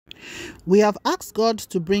We have asked God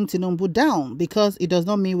to bring Tinubu down because it does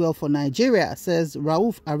not mean well for Nigeria, says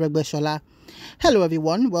Rauf Aregbesola. Hello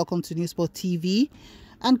everyone, welcome to Sh0ck TV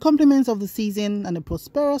and compliments of the season and a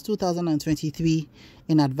prosperous 2023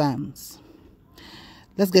 in advance.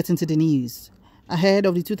 Let's get into the news. Ahead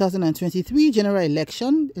of the 2023 general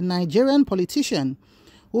election, a Nigerian politician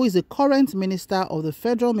who is the current minister of the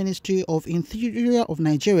Federal Ministry of Interior of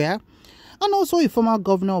Nigeria and also a former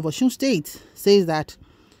governor of Osun State says that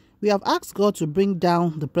we have asked God to bring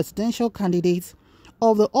down the presidential candidate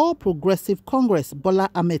of the All Progressive Congress, Bola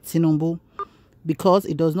Ahmed Tinubu, because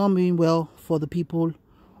it does not mean well for the people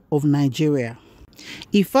of Nigeria.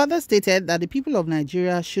 He further stated that the people of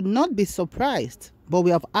Nigeria should not be surprised, but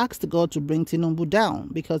we have asked God to bring Tinubu down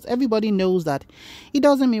because everybody knows that it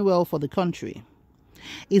doesn't mean well for the country.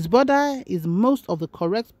 His brother is most of the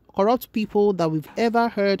corrupt people that we've ever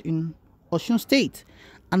heard in Osun State,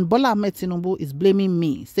 and Bola Ahmed Tinubu is blaming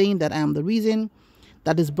me, saying that I am the reason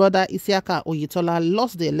that his brother Sh0ck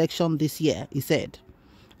lost the election this year, he said.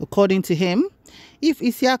 According to him, if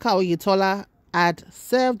Sh0ck had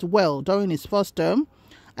served well during his first term,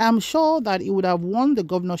 I am sure that he would have won the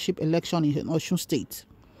governorship election in Osun State.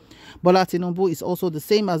 Bola Tinubu is also the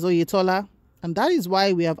same as Oyetola, and that is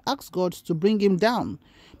why we have asked God to bring him down,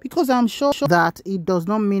 because I am sure that it does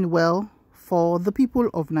not mean well for the people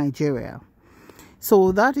of Nigeria.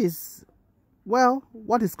 So that is, well,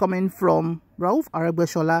 what is coming from Rauf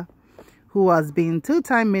Aregbesola, who has been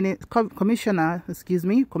two-time commissioner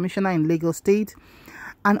in Lagos State,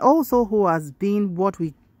 and also who has been what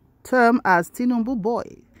we term as Tinubu boy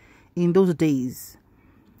in those days.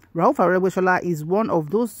 Rauf Aregbesola is one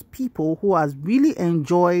of those people who has really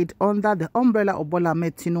enjoyed under the umbrella of Bola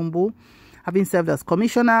Ahmed Tinubu, having served as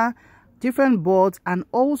commissioner, different boards, and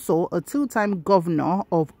also a two-time governor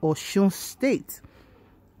of Osun State.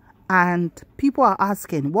 And people are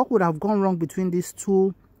asking what would have gone wrong between these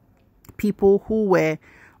two people who were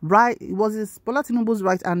right. It was Bola Tinubu's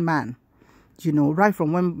right-hand man, you know, right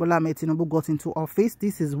from when Bola Ahmed Tinubu got into office.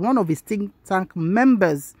 This is one of his think tank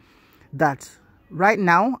members that right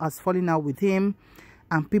now has fallen out with him.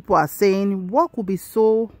 And people are saying what could be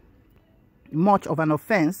so much of an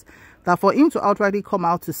offense that for him to outrightly come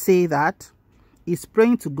out to say that he's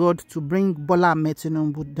praying to God to bring Bola Ahmed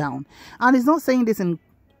Tinubu down. And he's not saying this in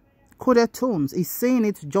coded tones. He's saying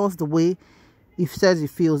it just the way he says he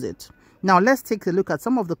feels it. Now let's take a look at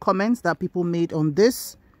some of the comments that people made on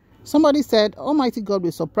this. Somebody said, Almighty God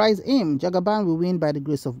will surprise him. Jagaban will win by the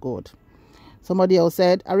grace of God. Somebody else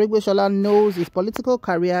said, Aregbesola knows his political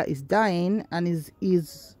career is dying and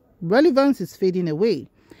his relevance is fading away,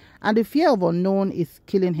 and the fear of unknown is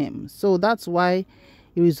killing him. So that's why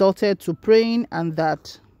he resorted to praying, and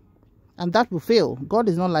that will fail. God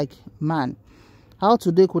is not like man. How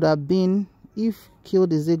today could have been if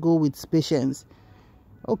killed his ego with patience.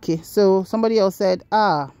 Okay, so somebody else said,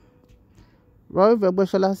 Rauf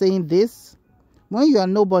Aregbesola saying this, when you are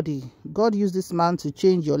nobody, God used this man to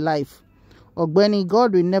change your life. Ogbeni,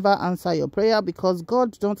 God will never answer your prayer because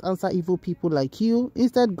God don't answer evil people like you.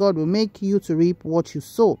 Instead, God will make you to reap what you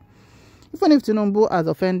sow. Even if Tinubu has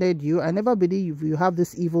offended you, I never believe you have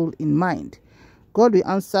this evil in mind. God will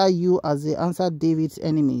answer you as they answered David's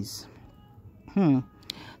enemies.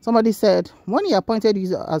 Somebody said, when he appointed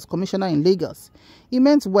you as commissioner in Lagos, he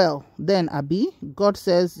meant well. Then, Abi, God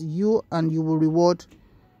says you and you will reward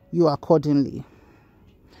you accordingly.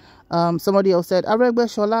 Somebody else said,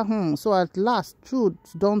 Aregbesola, so at last, truth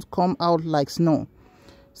don't come out like snow.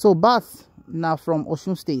 So, Bath, now from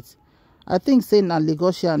Osun State. I think saying na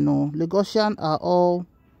Lagosian, no. Lagosian are all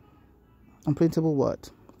unprintable word.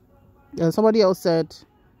 Somebody else said,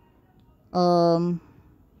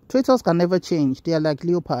 traitors can never change. They are like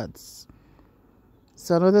leopards.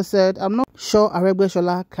 So another said, I'm not sure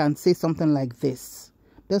Aregbesola can say something like this,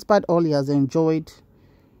 despite all he has enjoyed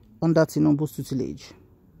under Tinubu's tutelage.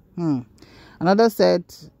 Another said,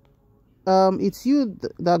 it's you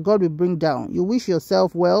that God will bring down. You wish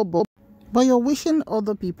yourself well, but you're wishing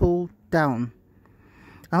other people down.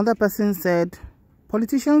 Another person said,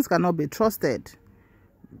 politicians cannot be trusted.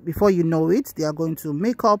 Before you know it, they are going to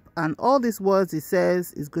make up, and all these words he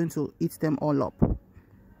says is going to eat them all up.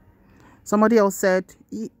 Somebody else said,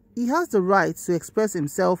 he has the right to express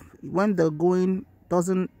himself when the going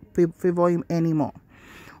doesn't favor him anymore.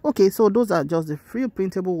 Okay, so those are just the few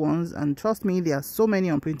printable ones, and trust me, there are so many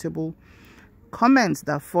unprintable comments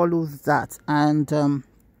that follow that. And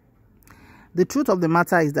the truth of the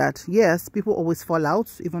matter is that, yes, people always fall out,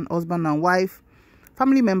 even husband and wife.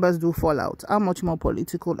 Family members do fall out. How much more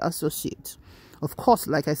political associate? Of course,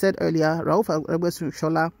 like I said earlier, Rauf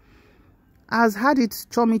Aregbesola has had it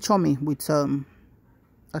chummy with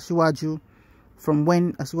Asiwaju from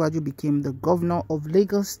when Asiwaju became the governor of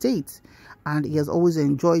Lagos State, and he has always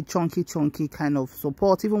enjoyed chunky kind of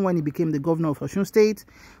support. Even when he became the governor of Osun State,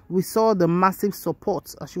 we saw the massive support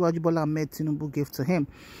Asiwaju Bola Ahmed Tinubu gave to him.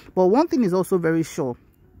 But one thing is also very sure,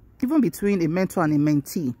 even between a mentor and a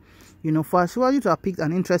mentee, you know, for Asiwaju to have picked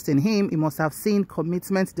an interest in him, he must have seen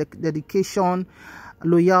commitment, dedication,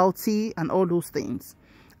 loyalty, and all those things.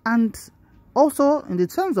 And also, in the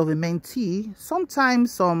terms of a mentee,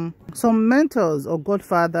 sometimes some mentors or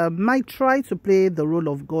godfather might try to play the role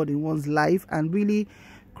of God in one's life and really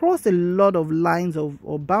cross a lot of lines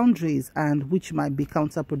or boundaries, and which might be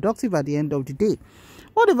counterproductive at the end of the day.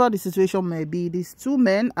 Whatever the situation may be, these two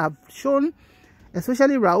men have shown,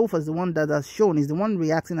 especially Rauf as the one that has shown, is the one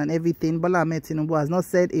reacting and everything. Bola Ahmed Tinubu has not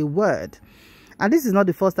said a word. And this is not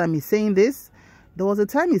the first time he's saying this. There was a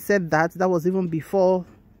time he said that was even before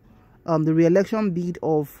the re-election bid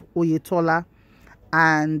of Oyetola,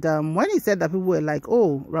 and when he said that, people were like,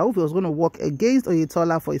 oh, Rauf was going to work against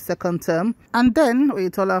Oyetola for a second term, and then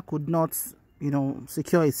Oyetola could not, you know,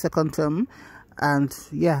 secure a second term. And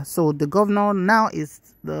yeah, so the governor now is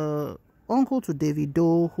the uncle to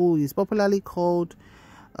Davido, who is popularly called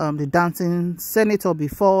the dancing senator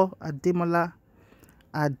before Ademola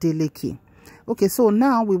Adeleke. Okay, so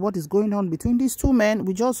now with what is going on between these two men,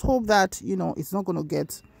 we just hope that, you know, it's not going to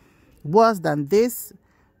get worse than this.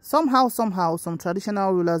 Somehow some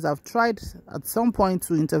traditional rulers have tried at some point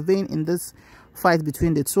to intervene in this fight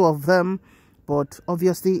between the two of them, but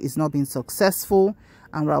obviously it's not been successful,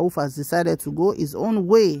 and Rauf has decided to go his own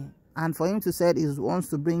way. And for him to say he wants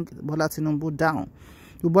to bring Bola Tinubu down,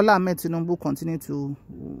 will Bola Ahmed Tinubu continue to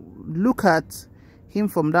look at him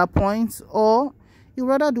from that point, or he'd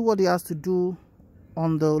rather do what he has to do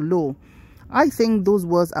on the low? I think those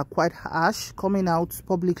words are quite harsh, coming out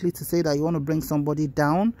publicly to say that you want to bring somebody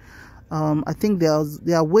down. I think there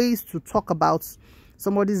are ways to talk about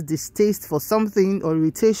somebody's distaste for something or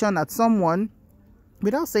irritation at someone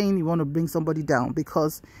without saying you want to bring somebody down,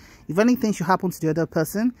 because if anything should happen to the other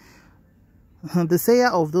person, the sayer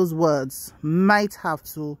of those words might have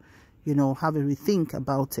to, you know, have a rethink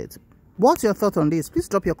about it. What's your thought on this? Please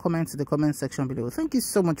drop your comments in the comment section below. Thank you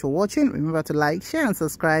so much for watching. Remember to like, share, and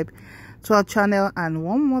subscribe to our channel. And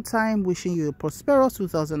one more time, wishing you a prosperous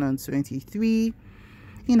 2023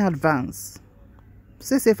 in advance.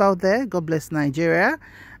 Stay safe out there. God bless Nigeria,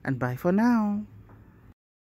 and bye for now.